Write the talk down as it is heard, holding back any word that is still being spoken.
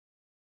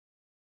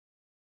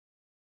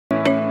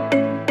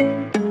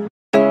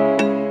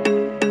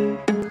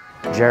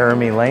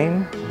Jeremy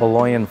Lane,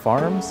 Baloian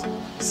Farms,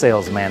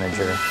 Sales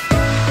Manager.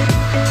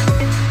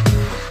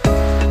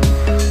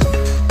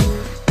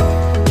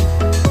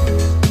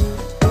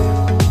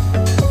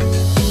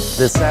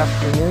 This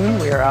afternoon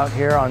we are out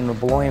here on the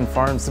Baloian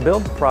Farms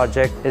Build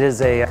project. It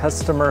is a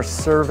customer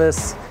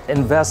service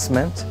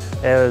investment.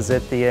 It is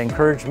at the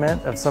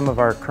encouragement of some of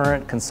our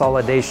current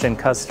consolidation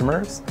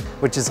customers,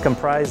 which is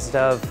comprised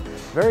of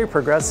very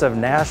progressive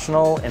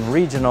national and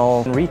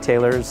regional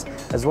retailers,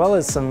 as well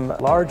as some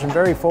large and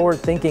very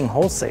forward-thinking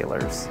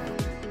wholesalers.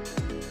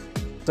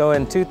 So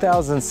in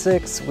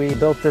 2006, we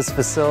built this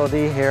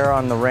facility here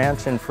on the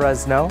ranch in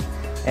Fresno.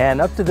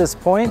 And up to this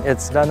point,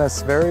 it's done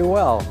us very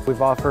well.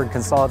 We've offered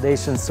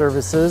consolidation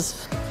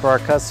services for our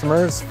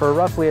customers for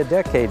roughly a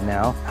decade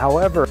now.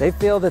 However, they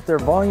feel that their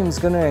volume is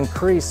going to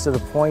increase to the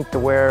point to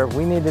where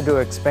we needed to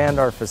expand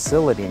our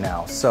facility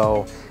now.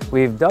 So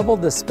we've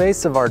doubled the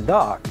space of our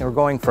dock. We're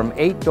going from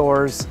 8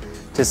 doors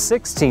to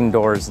 16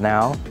 doors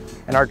now.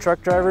 And our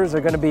truck drivers are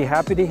going to be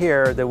happy to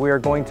hear that we are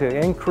going to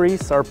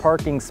increase our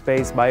parking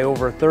space by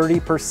over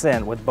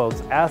 30% with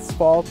both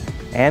asphalt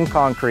and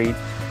concrete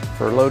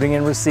for loading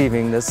and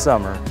receiving this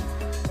summer.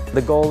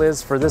 The goal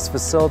is for this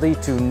facility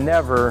to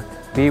never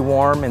be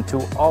warm and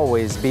to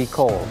always be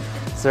cold.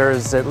 So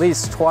there's at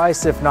least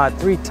twice, if not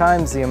 3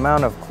 times the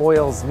amount of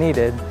coils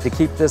needed to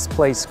keep this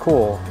place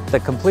cool.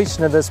 The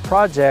completion of this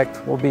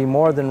project will be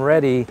more than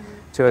ready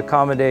to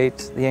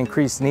accommodate the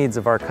increased needs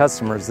of our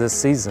customers this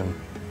season.